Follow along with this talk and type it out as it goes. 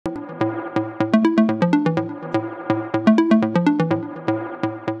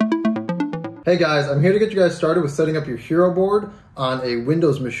Hey guys, I'm here to get you guys started with setting up your Hero board on a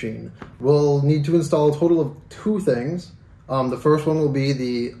Windows machine. We'll need to install a total of two things. The first one will be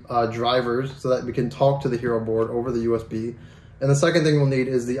the drivers so that we can talk to the Hero board over the USB. And the second thing we'll need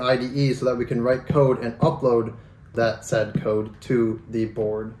is the IDE so that we can write code and upload that said code to the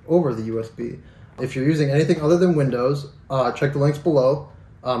board over the USB. If you're using anything other than Windows, check the links below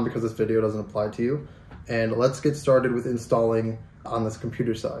because this video doesn't apply to you. And let's get started with installing on this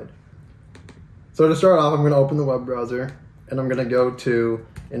computer side. So to start off, I'm going to open the web browser and I'm going to go to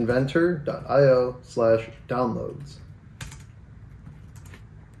inventor.io/downloads.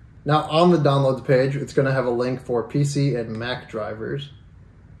 Now on the downloads page, it's going to have a link for PC and Mac drivers.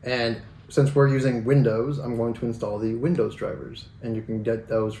 And since we're using Windows, I'm going to install the Windows drivers. And you can get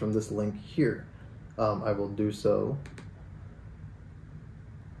those from this link here. I will do so.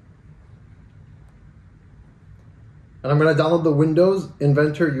 And I'm going to download the Windows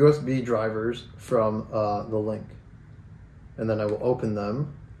Inventor USB drivers from the link. And then I will open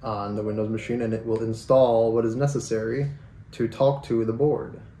them on the Windows machine and it will install what is necessary to talk to the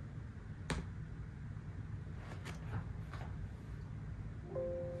board.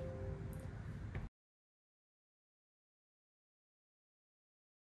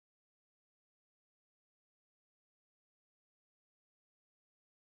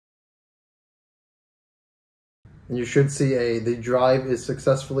 And you should see the drive is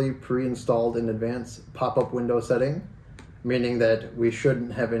successfully pre-installed in advance pop-up window setting, meaning that we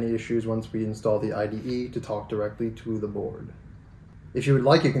shouldn't have any issues once we install the IDE to talk directly to the board. If you would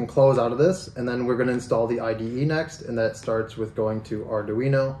like, you can close out of this, and then we're going to install the IDE next, and that starts with going to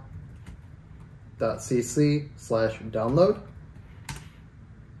arduino.cc/download.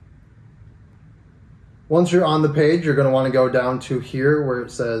 Once you're on the page, you're going to want to go down to here where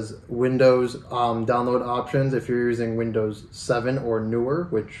it says Windows download options. If you're using Windows 7 or newer,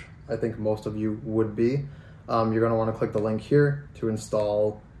 which I think most of you would be, you're going to want to click the link here to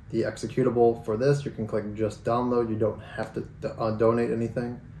install the executable for this. You can click just download. You don't have to donate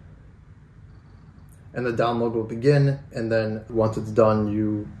anything. And the download will begin. And then once it's done,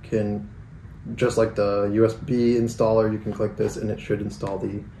 you can, just like the USB installer, you can click this and it should install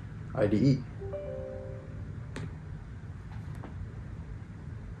the IDE.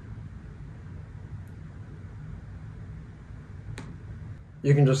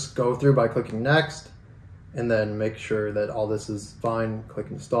 You can just go through by clicking next and then make sure that all this is fine.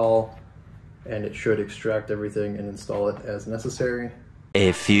 Click install and it should extract everything and install it as necessary.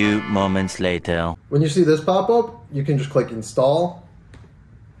 A few moments later. When you see this pop up, you can just click install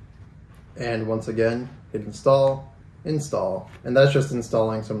and once again hit install, install. And that's just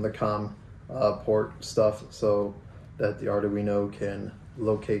installing some of the COM port stuff so that the Arduino can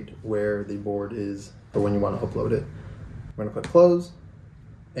locate where the board is for when you want to upload it. I'm going to click close.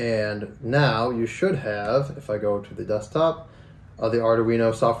 And now you should have, if I go to the desktop, the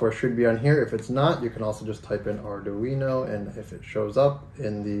Arduino software should be on here. If it's not, you can also just type in Arduino, and if it shows up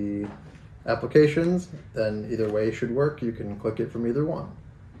in the applications, then either way should work. You can click it from either one.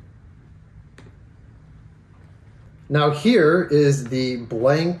 Now here is the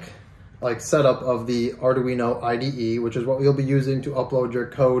blank setup of the Arduino IDE, which is what you'll be using to upload your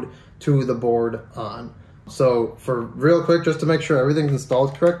code to the board on. So for real quick, just to make sure everything's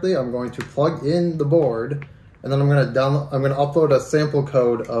installed correctly, I'm going to plug in the board and then I'm going to upload a sample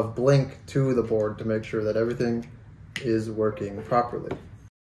code of Blink to the board to make sure that everything is working properly.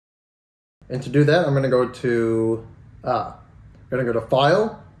 And to do that, I'm going to go to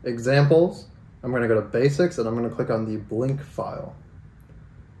File, Examples, I'm going to go to Basics, and I'm going to click on the Blink file.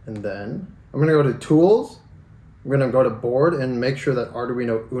 And then I'm going to go to Tools, I'm going to go to Board and make sure that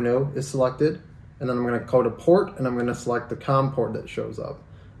Arduino Uno is selected. And then I'm going to go to port and I'm going to select the COM port that shows up.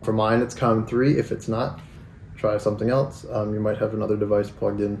 For mine, it's COM 3. If it's not, try something else. You might have another device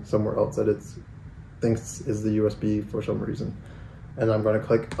plugged in somewhere else that it thinks is the USB for some reason. And I'm going to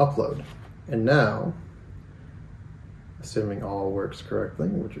click upload. And now, assuming all works correctly,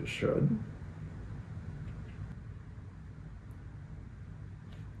 which it should,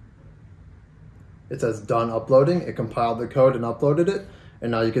 it says done uploading. It compiled the code and uploaded it. And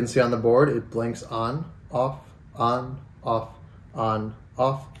now you can see on the board, it blinks on, off, on, off, on,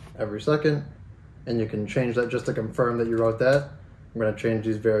 off every second. And you can change that just to confirm that you wrote that. I'm going to change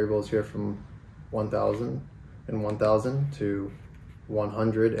these variables here from 1000 and 1000 to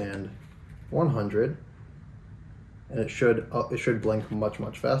 100 and 100. And it should blink much,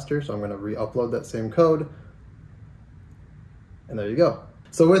 much faster. So I'm going to re-upload that same code. And there you go.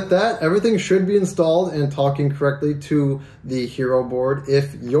 So with that, everything should be installed and talking correctly to the Hero board.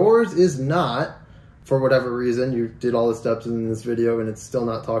 If yours is not, for whatever reason you did all the steps in this video and it's still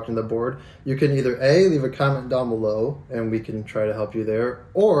not talking to the board, you can either A, leave a comment down below and we can try to help you there,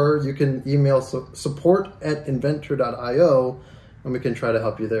 or you can email support@inventor.io and we can try to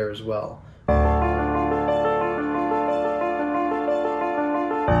help you there as well.